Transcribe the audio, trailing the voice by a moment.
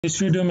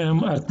इस वीडियो में हम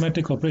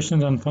अरिथमेटिक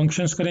ऑपरेशंस ऑन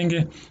फंक्शंस करेंगे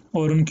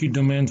और उनकी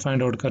डोमेन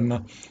फाइंड आउट करना।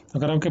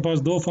 अगर आपके पास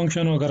दो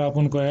फंक्शन हो, अगर आप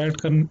उनको ऐड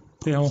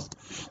करते हो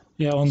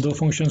या उन दो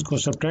फंक्शंस को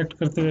सब्ट्रैक्ट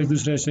करते हो एक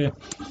दूसरे से,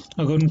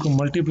 अगर उनको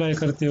मल्टीप्लाई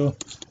करते हो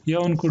या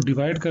उनको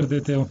डिवाइड कर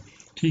देते हो,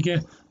 ठीक है,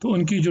 तो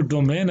उनकी जो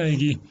डोमेन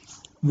आएगी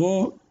वो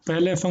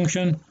पहले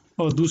फंक्शन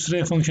और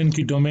दूसरे फंक्शन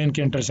की डोमेन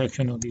के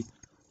इंटरसेक्शन होगी।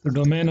 तो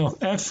domain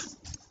of F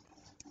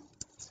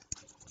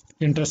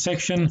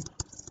intersection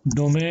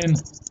domain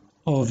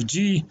of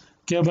जी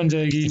क्या बन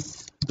जाएगी,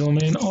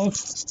 डोमेन ऑफ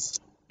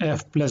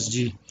एफ प्लस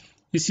जी।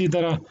 इसी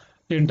तरह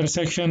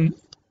इंटरसेक्शन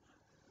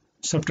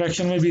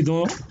सब्ट्रैक्शन में भी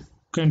दो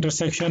का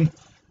इंटरसेक्शन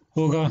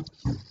होगा,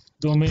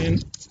 डोमेन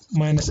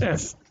माइनस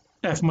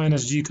एफ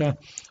माइनस जी का।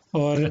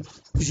 और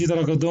इसी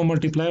तरह अगर दो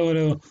मल्टीप्लाई हो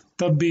रहे हो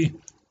तब भी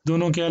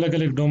दोनों के अलग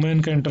अलग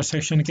डोमेन का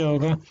इंटरसेक्शन क्या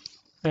होगा,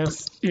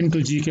 एफ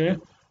इंटू जी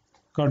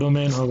का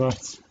डोमेन होगा।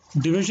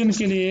 डिवीजन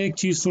के लिए एक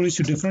चीज़ थोड़ी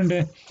सी डिफरेंट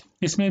है,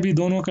 इसमें भी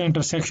दोनों का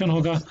इंटरसेक्शन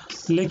होगा,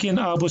 लेकिन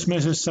आप उसमें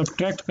से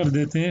सब्ट्रैक्ट कर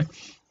देते हैं,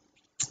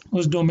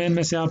 उस डोमेन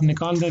में से आप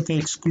निकाल देते हैं,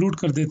 एक्सक्लूड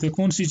कर देते हैं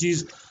कौन सी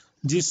चीज़,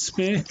 जिस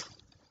पे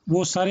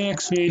वो सारे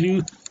एक्स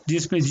वैल्यू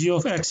जिस पे जी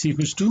ऑफ एक्स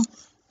इक्वल्स टू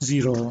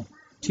 0 हो।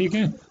 ठीक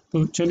है,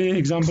 तो चलिए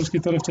एग्जांपल्स की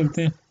तरफ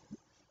चलते हैं।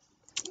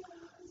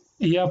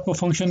 ये आपको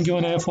फंक्शन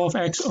गिवन है एफ ऑफ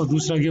एक्स और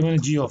दूसरा गिवन है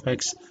जी ऑफ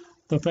एक्स।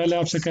 तो पहले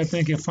आपसे कहते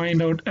हैं कि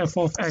find out F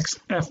of x,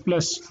 F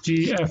plus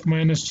ji, F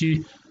minus ji,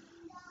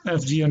 F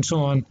G and so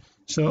on.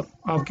 सो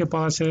आपके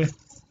पास है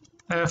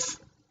F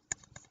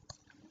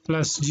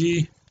plus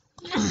ji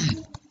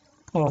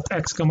of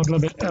x का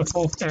मतलब है F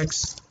of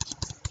x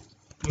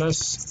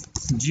plus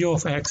ji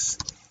of x.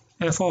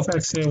 F of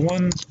x है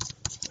 1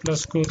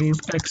 plus को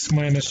root x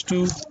minus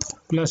 2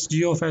 plus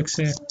ji of x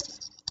है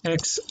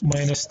x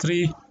minus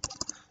 3।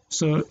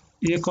 सो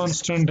ये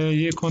constant है,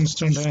 ये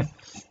कांस्टेंट है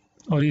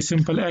और ये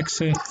सिंपल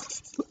एक्स है,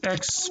 तो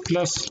x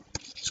plus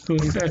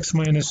square root x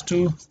minus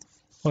 2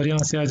 और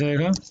यहाँ से आ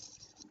जाएगा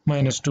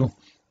 -2।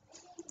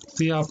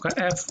 तो ये आपका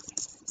f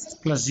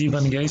प्लस जी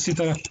बन गया। इसी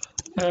तरह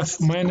f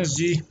minus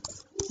ji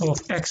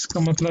of x का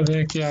मतलब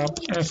है कि आप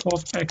f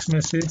ऑफ x में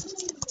से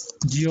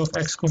g ऑफ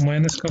x को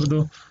माइनस कर दो।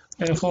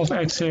 f ऑफ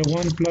x है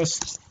 1 plus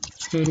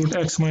square root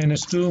x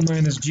minus 2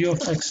 minus ji of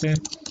x है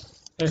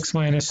x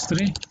माइनस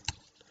 3।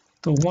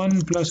 तो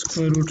 1 plus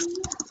square root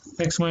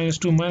x minus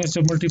 2 minus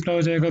जब मल्टीप्लाई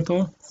हो जाएगा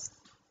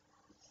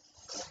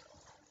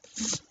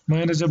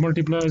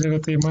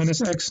तो ये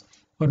माइनस एक्स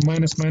और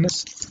माइनस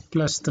माइनस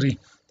प्लस 3।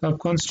 तो आप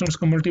कॉन्स्टेंट्स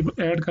को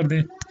मल्टीप्लाई ऐड कर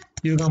दें,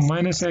 ये होगा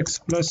minus x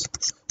plus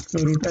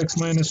square root x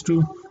minus 2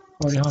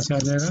 और यहाँ से आ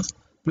जाएगा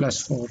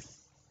 +4।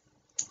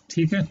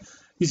 ठीक है,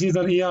 इसी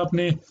तरह ये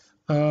आपने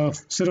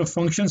सिर्फ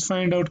फंक्शंस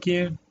फाइंड आउट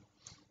किए हैं।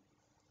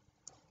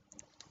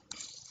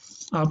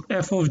 आप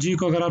एफ ऑफ जी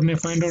को अगर आपने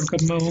फाइंड आउट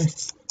करना हो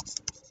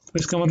तो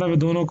इसका मतलब है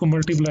दोनों को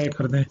मल्टीप्लाई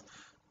कर दें,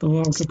 तो वो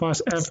आपके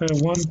पास एफ है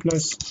 1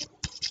 plus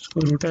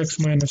square root x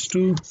minus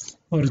 2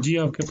 और जी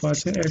आपके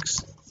पास है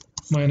एक्स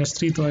माइनस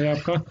 3, तो है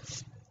आपका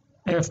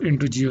एफ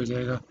इंटू जी हो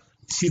जाएगा।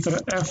 इसी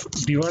तरह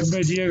एफ डिवाइड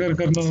बाई जी अगर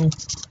करना हो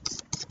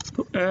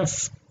तो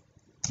F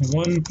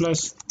 1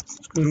 plus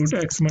square root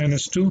x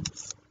minus 2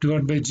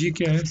 divide by जी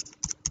क्या है,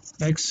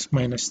 एक्स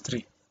माइनस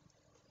 3।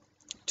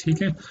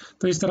 ठीक है,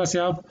 तो इस तरह से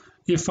आप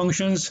ये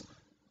फंक्शंस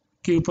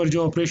के ऊपर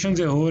जो ऑपरेशन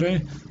हो रहे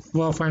हैं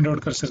वो आप फाइंड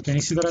आउट कर सकते हैं।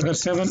 इसी तरह अगर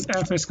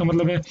 7f, इसका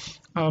मतलब है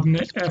आपने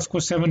f को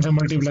 7 से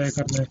मल्टीप्लाई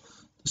करना है,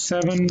 तो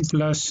 7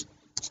 plus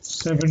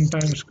 7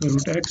 times square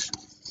root x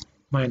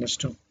minus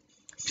 2।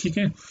 ठीक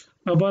है,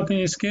 अब आते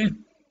हैं इसके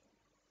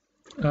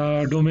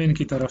डोमेन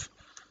की तरफ।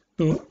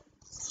 तो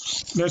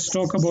let's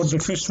talk about the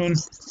first one,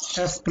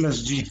 f plus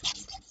जी।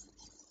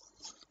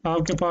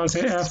 आपके पास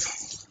है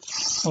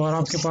f और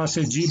आपके पास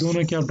है g,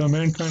 दोनों की आप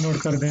डोमेन फाइंड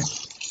आउट कर दें।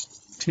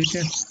 ठीक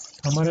है,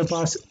 हमारे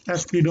पास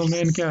f की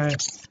डोमेन क्या है,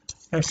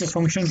 f के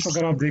फंक्शन को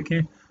अगर आप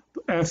देखें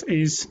तो f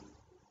इज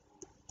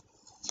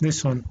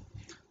दिस वन।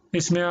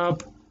 इसमें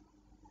आप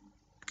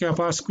क्या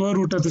पास स्क्वायर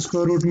रूट है, तो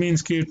स्क्वायर रूट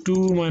मीन्स कि 2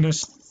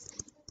 माइनस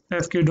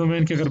f के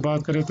डोमेन की अगर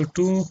बात करें तो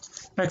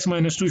 2x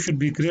minus 2 should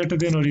be greater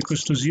than और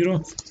equals to 0।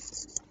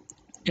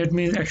 It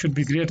means x should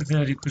be greater than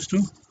और इक्वल्स टू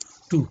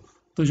 2।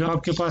 तो जो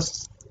आपके पास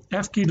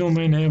f की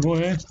डोमेन है वो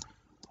है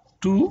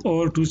 2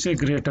 और 2 से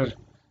ग्रेटर।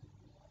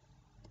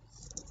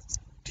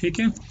 ठीक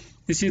है,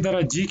 इसी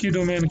तरह जी की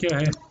डोमेन क्या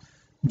है,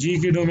 जी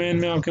की डोमेन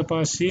में आपके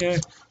पास ये है,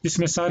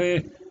 इसमें सारे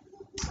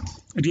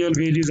रियल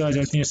वैल्यूज आ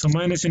जाती हैं। So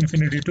minus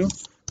infinity two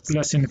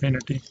plus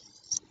infinity,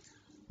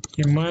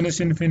 ये माइनस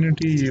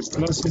इन्फिनिटी, ये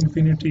प्लस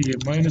इन्फिनिटी, ये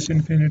माइनस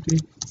इन्फिनिटी,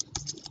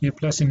 ये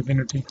प्लस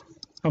इन्फिनिटी।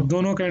 अब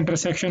दोनों का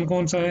इंटरसेक्शन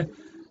कौन सा है,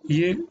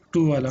 ये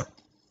 2 वाला,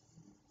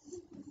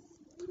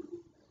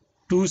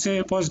 2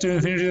 से पॉजिटिव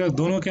इन्फिनिटी तक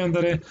दोनों के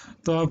अंदर है।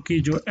 तो आपकी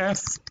जो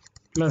एफ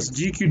प्लस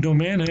जी की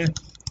डोमेन है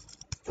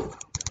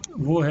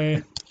वो है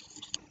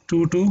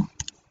 2 टू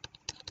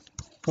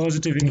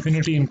पॉजिटिव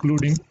इन्फिनिटी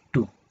इंक्लूडिंग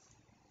 2।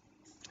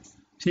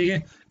 ठीक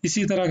है,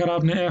 इसी तरह अगर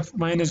आपने f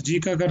माइनस जी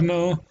का करना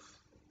हो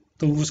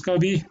तो उसका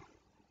भी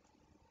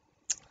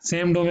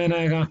सेम डोमेन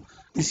आएगा।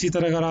 इसी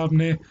तरह अगर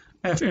आपने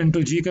f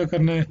इंटू जी का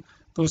करना है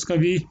तो उसका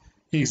भी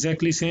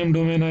एग्जैक्टली सेम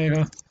डोमेन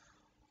आएगा।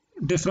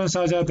 डिफरेंस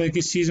आ जाता है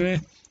किस चीज़ में,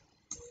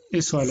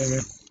 इस वाले में।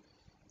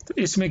 तो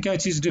इसमें क्या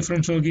चीज़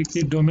डिफरेंस होगी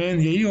कि डोमेन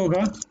यही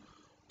होगा,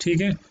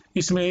 ठीक है।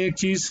 इसमें एक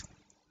चीज़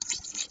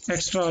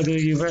एक्स्ट्रा आ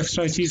जाएगी, वो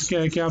एक्स्ट्रा चीज़ क्या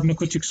है कि आपने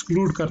कुछ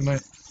एक्सक्लूड करना है।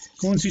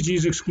 कौन सी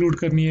चीज़ एक्सक्लूड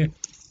करनी है,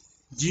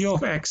 जी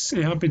ऑफ एक्स।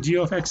 यहाँ पे जी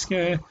ऑफ एक्स क्या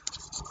है,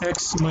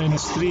 x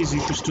minus 3 is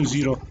equal to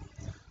 0।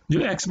 जो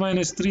x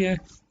माइनस 3 है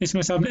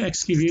इसमें से आपने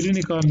x की वैल्यू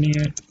निकालनी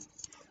है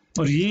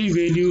और ये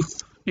वैल्यू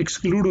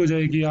एक्सक्लूड हो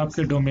जाएगी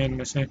आपके डोमेन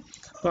में से।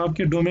 तो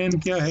आपके डोमेन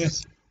क्या है,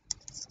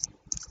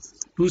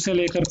 2 से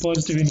लेकर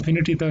पॉजिटिव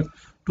इन्फिनिटी तक,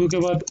 2 के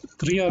बाद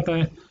 3 आता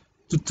है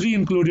तो 3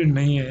 इंक्लूडेड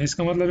नहीं है।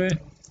 इसका मतलब है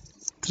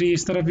 3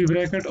 इस तरफ भी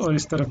ब्रैकेट और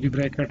इस तरफ भी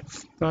ब्रैकेट।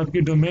 तो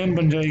आपकी डोमेन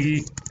बन जाएगी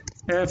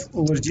f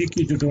ओवर g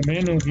की जो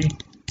डोमेन होगी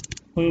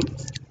वो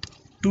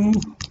 2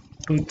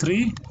 to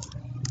 3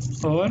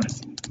 और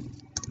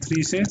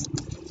 3 से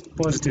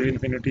पॉजिटिव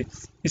इन्फिनिटी।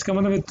 इसका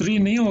मतलब 3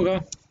 नहीं होगा,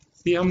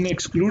 ये हमने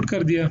एक्सक्लूड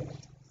कर दिया,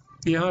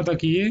 यहाँ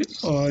तक ये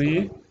और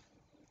ये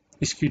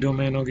इसकी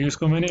डोमेन होगी।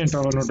 इसको मैंने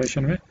इंटरवल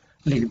नोटेशन में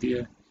लिख दिया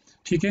है,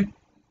 ठीक है।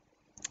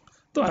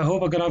 तो आई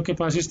होप अगर आपके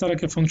पास इस तरह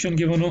के फंक्शन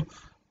गिवन हो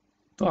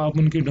तो आप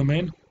उनकी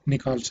डोमेन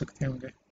निकाल सकते होंगे।